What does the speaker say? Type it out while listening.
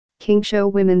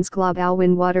Kingshow Women's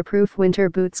Globalwin Waterproof Winter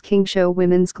Boots. Kingshow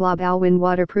Women's Globalwin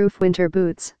Waterproof Winter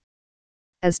Boots.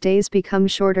 As days become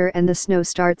shorter and the snow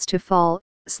starts to fall,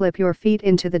 slip your feet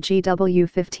into the GW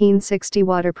 1560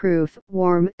 waterproof,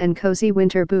 warm, and cozy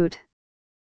winter boot.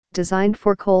 Designed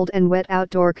for cold and wet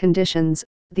outdoor conditions,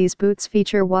 these boots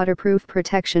feature waterproof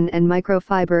protection and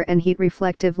microfiber and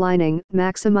heat-reflective lining,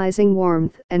 maximizing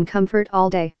warmth and comfort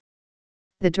all day.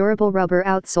 The durable rubber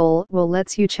outsole will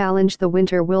let you challenge the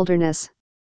winter wilderness.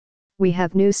 We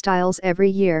have new styles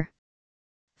every year.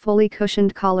 Fully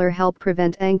cushioned collar help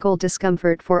prevent ankle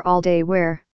discomfort for all-day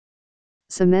wear.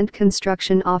 Cement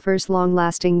construction offers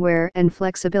long-lasting wear and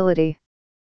flexibility.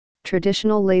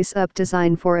 Traditional lace-up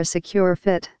design for a secure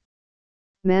fit.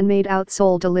 Man-made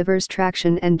outsole delivers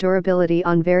traction and durability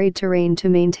on varied terrain to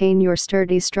maintain your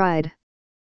sturdy stride.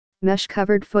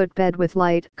 Mesh-covered footbed with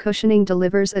light cushioning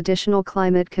delivers additional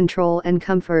climate control and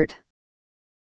comfort.